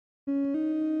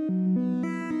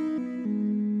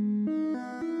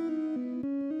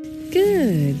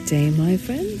Good day, my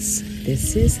friends.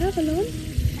 This is Avalon,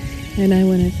 and I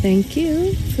want to thank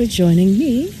you for joining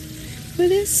me for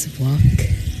this walk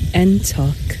and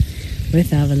talk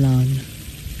with Avalon.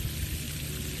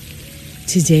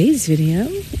 Today's video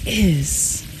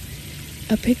is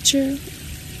a picture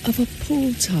of a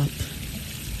pool top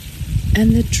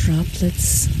and the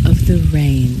droplets of the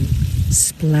rain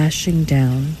splashing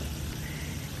down.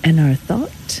 And our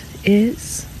thought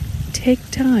is,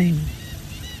 take time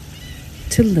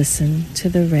to listen to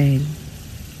the rain.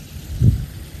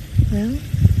 Well,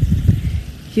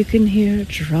 you can hear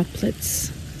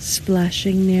droplets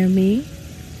splashing near me,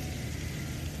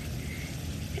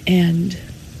 and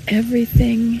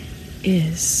everything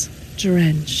is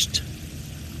drenched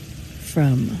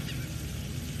from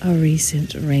a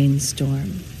recent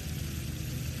rainstorm.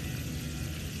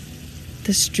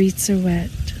 The streets are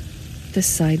wet, the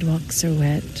sidewalks are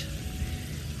wet,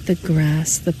 the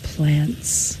grass, the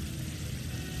plants,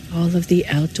 all of the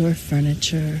outdoor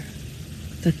furniture,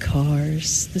 the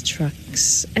cars, the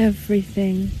trucks,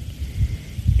 everything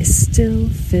is still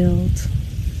filled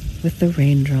with the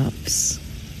raindrops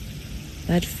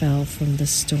that fell from the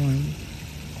storm.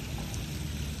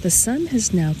 The sun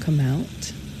has now come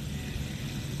out,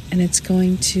 and it's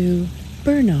going to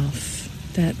burn off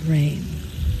that rain.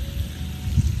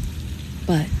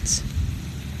 But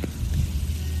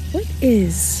what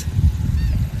is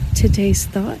today's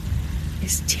thought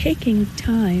is taking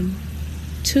time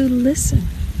to listen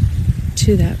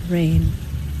to that rain.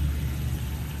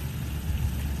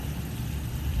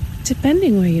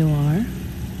 Depending where you are,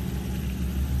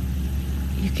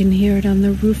 you can hear it on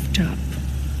the rooftop.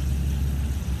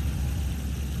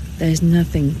 There's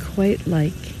nothing quite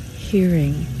like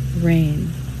hearing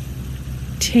rain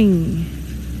ting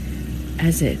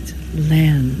as it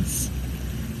lands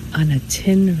on a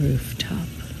tin rooftop.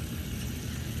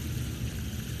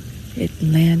 It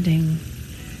landing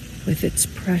with its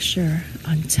pressure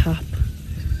on top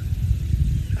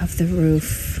of the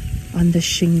roof, on the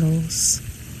shingles,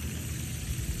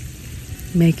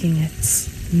 making its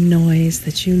noise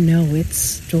that you know it's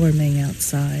storming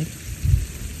outside.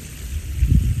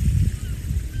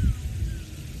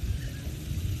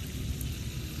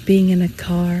 Being in a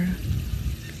car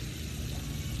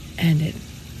and it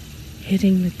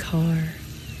hitting the car,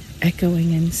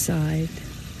 echoing inside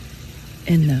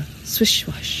in the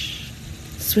swish-wash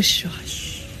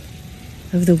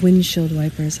of the windshield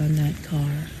wipers on that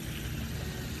car.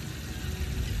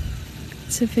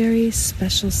 It's a very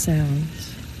special sound.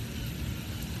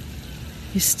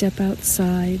 You step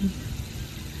outside,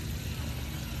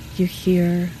 you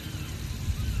hear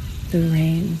the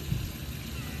rain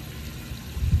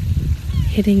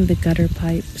hitting the gutter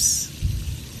pipes,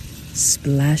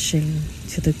 splashing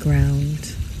to the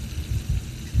ground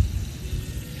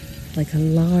like a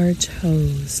large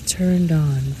hose turned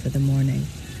on for the morning,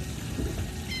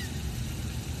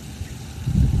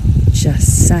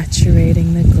 just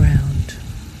saturating the ground.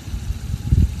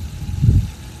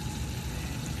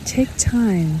 Take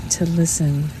time to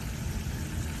listen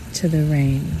to the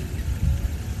rain.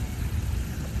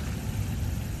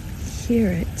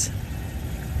 Hear it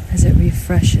as it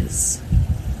refreshes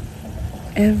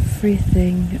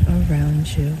everything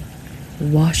around you,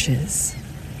 washes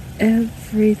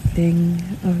everything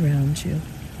around you.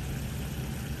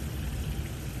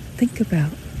 Think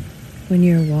about when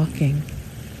you're walking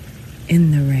in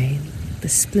the rain, the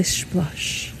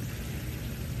splish-splosh,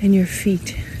 and your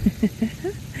feet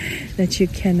that you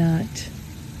cannot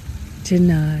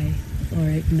deny or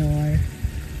ignore.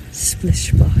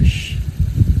 Splish-splosh,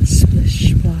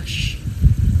 splish-splosh.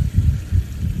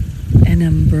 An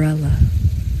umbrella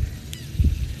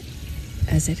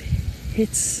as it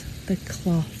hits the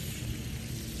cloth,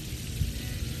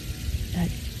 that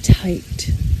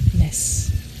tightness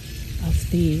of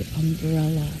the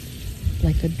umbrella,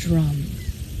 like a drum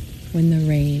when the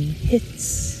rain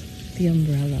hits the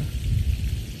umbrella.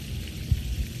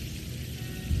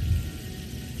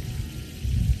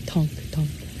 Tonk, tonk.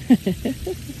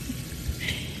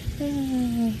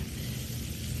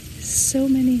 So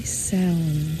many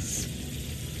sounds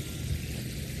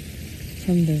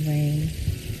from the rain.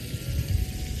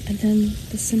 And then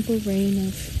the simple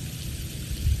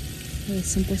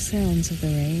sounds of the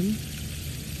rain,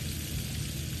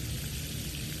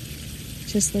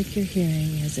 just like you're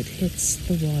hearing as it hits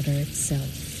the water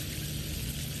itself,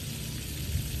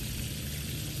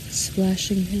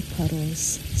 splashing through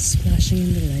puddles, splashing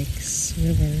into lakes,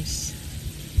 rivers,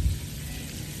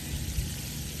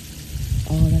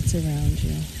 all that's around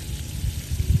you.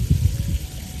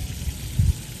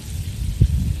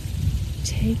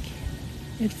 Take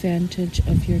advantage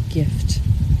of your gift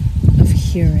of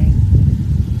hearing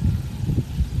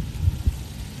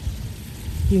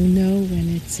You know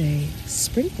when it's a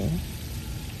sprinkle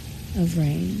of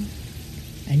rain,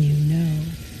 and you know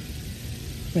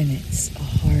when it's a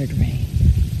hard rain.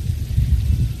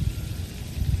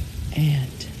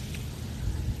 And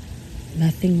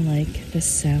nothing like the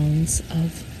sounds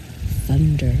of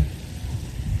thunder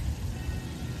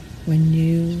when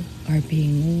you are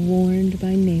being warned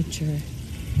by nature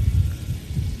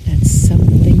that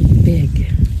something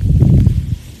big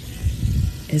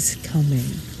is coming.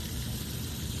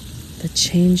 The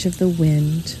change of the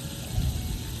wind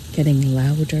getting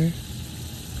louder,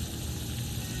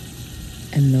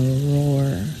 and the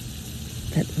roar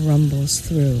that rumbles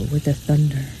through with the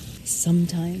thunder.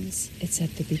 Sometimes it's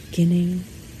at the beginning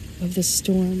of the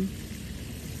storm.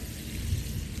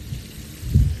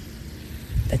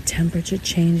 The temperature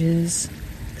changes,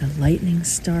 the lightning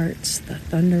starts, the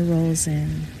thunder rolls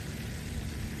in,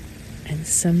 and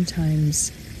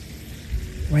sometimes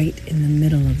right in the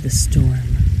middle of the storm,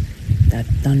 that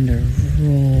thunder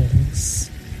rolls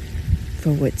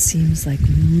for what seems like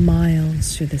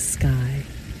miles through the sky.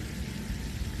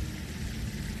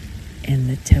 And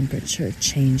the temperature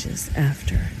changes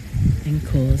after and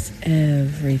cools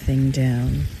everything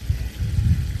down.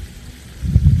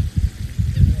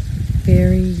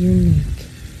 Very unique,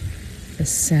 the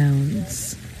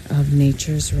sounds of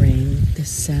nature's rain, the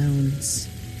sounds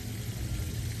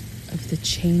of the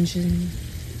changing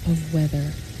of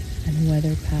weather and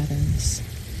weather patterns.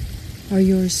 Are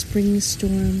your spring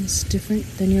storms different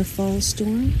than your fall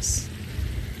storms?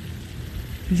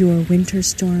 Your winter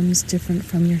storms different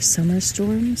from your summer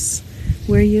storms?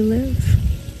 Where you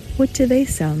live? What do they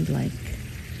sound like?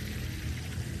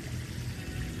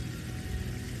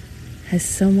 Has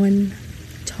someone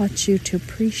taught you to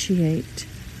appreciate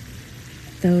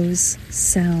those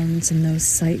sounds and those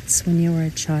sights when you were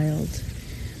a child?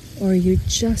 Or are you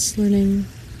just learning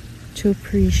to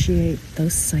appreciate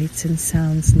those sights and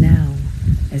sounds now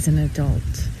as an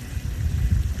adult?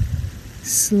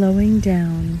 Slowing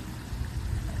down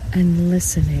and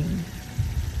listening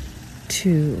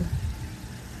to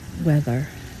weather.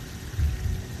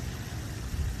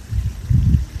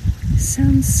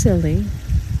 Sounds silly,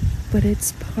 but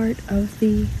it's part of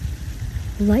the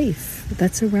life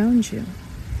that's around you.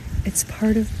 It's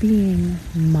part of being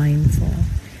mindful.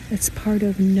 It's part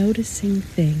of noticing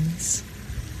things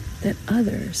that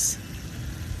others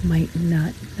might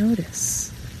not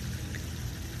notice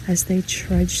as they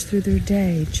trudge through their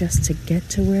day just to get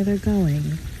to where they're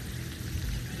going,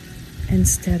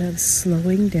 instead of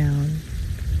slowing down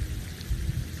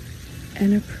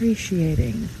and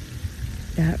appreciating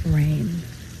that rain,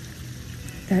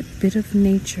 that bit of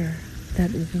nature that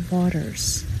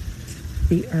waters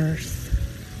the earth,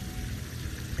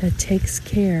 that takes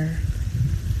care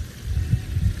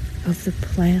of the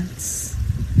plants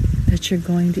that you're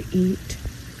going to eat,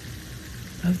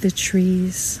 of the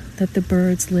trees that the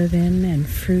birds live in and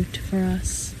fruit for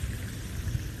us.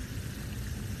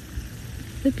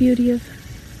 The beauty of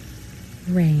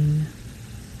rain.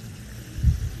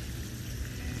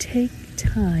 Take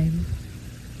time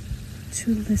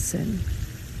to listen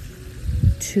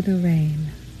to the rain.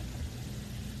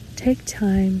 Take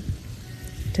time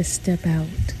to step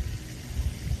out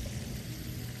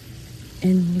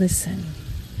and listen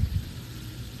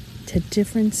to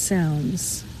different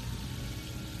sounds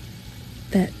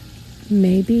that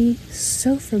may be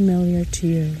so familiar to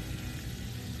you,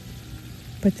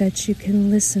 but that you can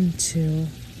listen to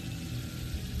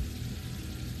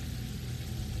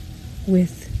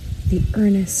with the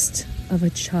earnest of a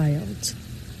child,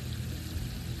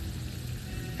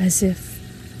 as if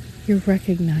you're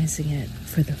recognizing it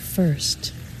for the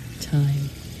first time.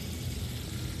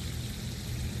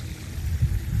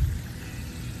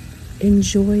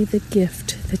 Enjoy the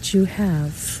gift that you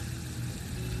have,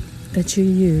 that you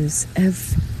use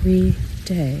every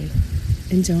day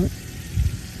and don't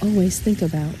always think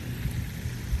about.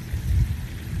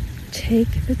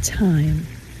 Take the time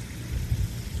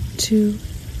to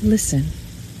listen.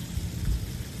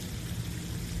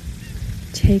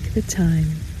 Take the time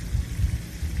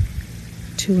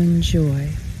to enjoy.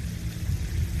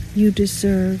 You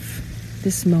deserve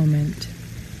this moment.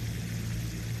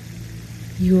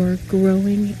 You're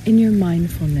growing in your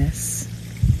mindfulness,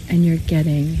 and you're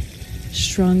getting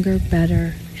stronger,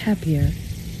 better, happier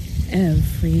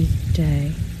every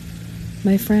day.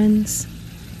 My friends,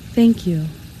 thank you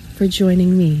for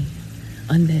joining me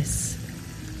on this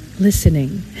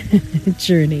listening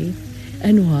journey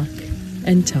and walk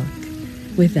and talk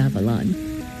with Avalon.